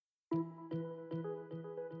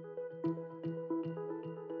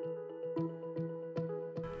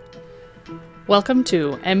Welcome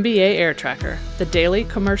to MBA Air Tracker, the daily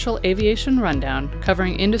commercial aviation rundown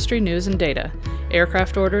covering industry news and data,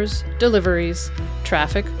 aircraft orders, deliveries,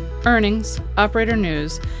 traffic, earnings, operator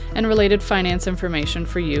news, and related finance information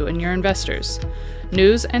for you and your investors.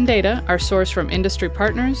 News and data are sourced from industry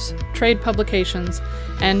partners, trade publications,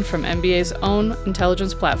 and from MBA's own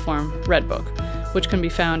intelligence platform, Redbook, which can be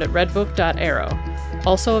found at redbook.aero,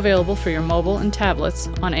 also available for your mobile and tablets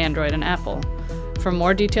on Android and Apple. For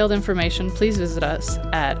more detailed information, please visit us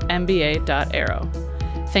at mba.aero.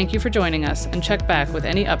 Thank you for joining us, and check back with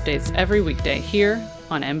any updates every weekday here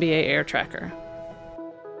on MBA Air Tracker.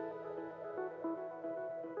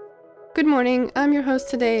 Good morning, I'm your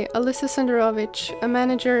host today, Alisa Senderovic, a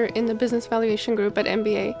manager in the Business Valuation Group at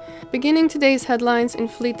MBA. Beginning today's headlines in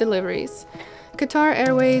fleet deliveries. Qatar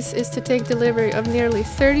Airways is to take delivery of nearly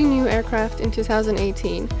 30 new aircraft in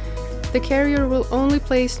 2018. The carrier will only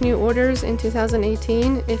place new orders in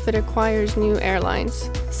 2018 if it acquires new airlines.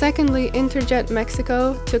 Secondly, Interjet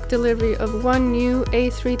Mexico took delivery of one new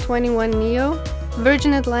A321neo.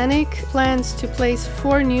 Virgin Atlantic plans to place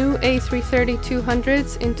 4 new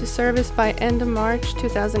A330-200s into service by end of March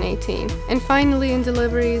 2018. And finally, in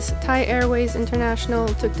deliveries, Thai Airways International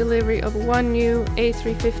took delivery of one new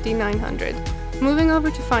A350-900. Moving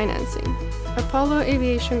over to financing. Apollo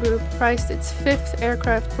Aviation Group priced its 5th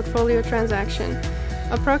aircraft portfolio transaction.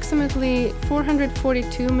 Approximately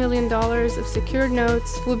 $442 million of secured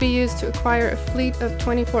notes will be used to acquire a fleet of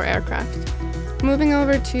 24 aircraft. Moving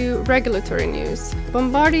over to regulatory news.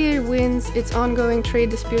 Bombardier wins its ongoing trade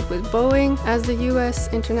dispute with Boeing as the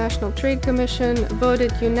U.S. International Trade Commission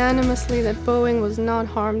voted unanimously that Boeing was not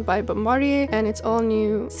harmed by Bombardier and its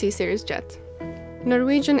all-new C-Series jet.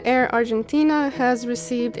 Norwegian Air Argentina has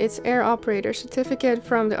received its air operator certificate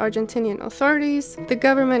from the Argentinian authorities. The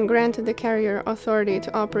government granted the carrier authority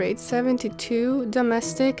to operate 72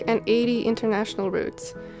 domestic and 80 international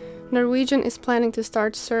routes. Norwegian is planning to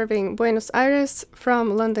start serving Buenos Aires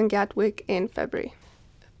from London Gatwick in February.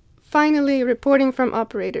 Finally, reporting from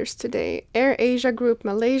operators today, AirAsia Group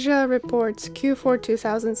Malaysia reports Q4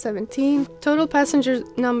 2017. Total passenger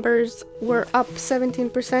numbers were up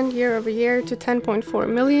 17% year over year to 10.4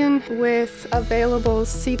 million, with available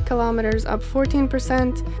seat kilometers up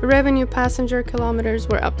 14%. Revenue passenger kilometers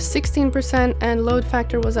were up 16%, and load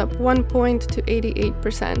factor was up 1 point to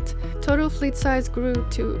 88%. Total fleet size grew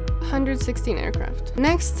to 116 aircraft.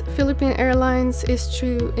 Next, Philippine Airlines is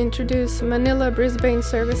to introduce Manila-Brisbane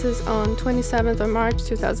services on 27th of March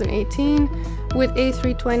 2018 with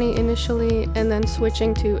A320 initially and then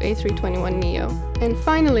switching to A321neo. And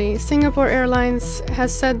finally, Singapore Airlines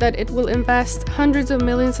has said that it will invest hundreds of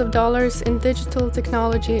millions of dollars in digital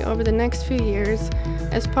technology over the next few years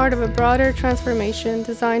as part of a broader transformation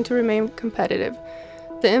designed to remain competitive.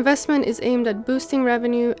 The investment is aimed at boosting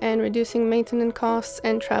revenue and reducing maintenance costs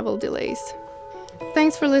and travel delays.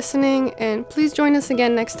 Thanks for listening, and please join us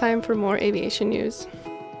again next time for more aviation news.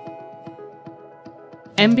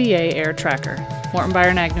 MBA Air Tracker. Morton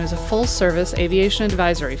Byron Agnew is a full-service aviation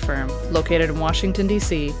advisory firm located in Washington,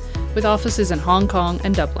 D.C., with offices in Hong Kong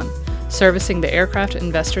and Dublin, servicing the aircraft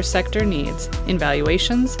investor sector needs in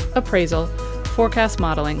valuations, appraisal, forecast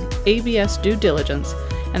modeling, ABS due diligence,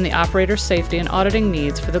 and the operator safety and auditing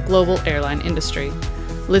needs for the global airline industry.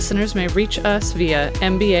 Listeners may reach us via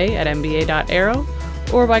mba@mba.aero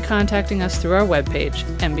or by contacting us through our webpage,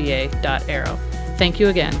 mba.aero. Thank you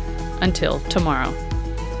again. Until tomorrow.